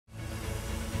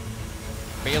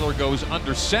Baylor goes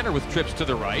under center with trips to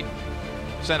the right.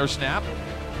 Center snap.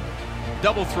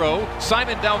 Double throw.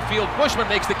 Simon downfield. Bushman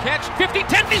makes the catch.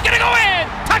 50-10. He's going to go in.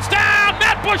 Touchdown,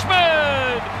 Matt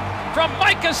Bushman from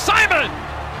Micah Simon.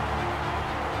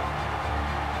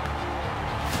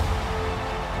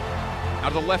 Out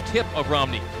of the left hip of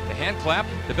Romney. The hand clap,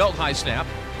 the belt high snap,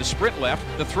 the sprint left,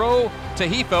 the throw to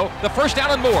Hefo, the first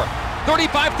down and more.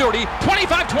 35-30,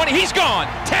 25-20, he's gone.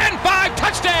 10-5,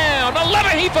 touchdown,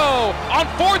 11 Hefo on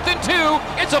 4th and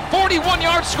 2. It's a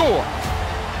 41-yard score.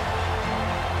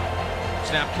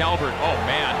 Snap Calvert, oh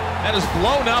man, that is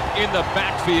blown up in the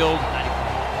backfield.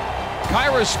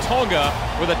 Kairos Tonga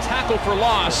with a tackle for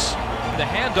loss. The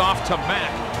handoff to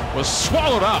Mack was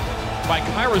swallowed up by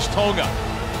Kairos Tonga.